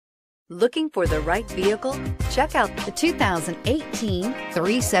Looking for the right vehicle? Check out the 2018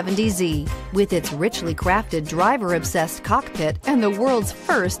 370Z. With its richly crafted driver-obsessed cockpit and the world's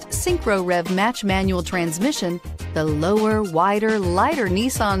first Synchro-Rev match manual transmission, the lower, wider, lighter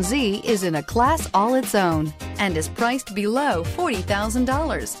Nissan Z is in a class all its own and is priced below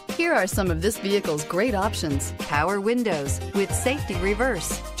 $40,000. Here are some of this vehicle's great options: power windows with safety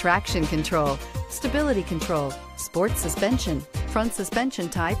reverse, traction control, stability control, sports suspension, front suspension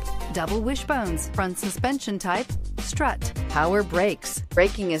type, double wishbones, front suspension type, strut, power brakes,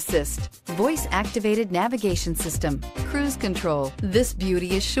 braking assist, voice-activated navigation system, cruise control. This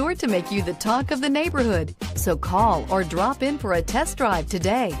beauty is sure to make you the talk of the neighborhood. So call or drop in for a test drive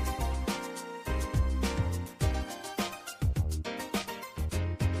today.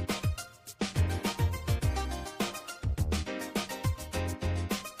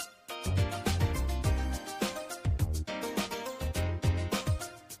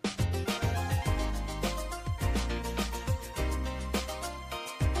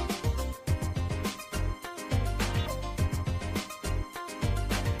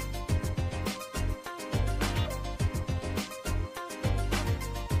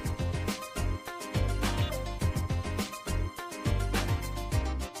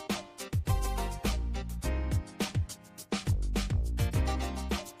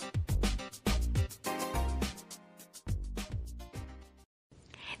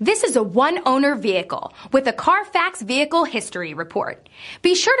 This is a one-owner vehicle with a CARFAX Vehicle History Report.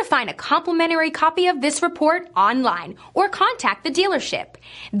 Be sure to find a complimentary copy of this report online or contact the dealership.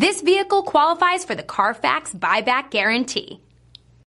 This vehicle qualifies for the CARFAX Buyback Guarantee.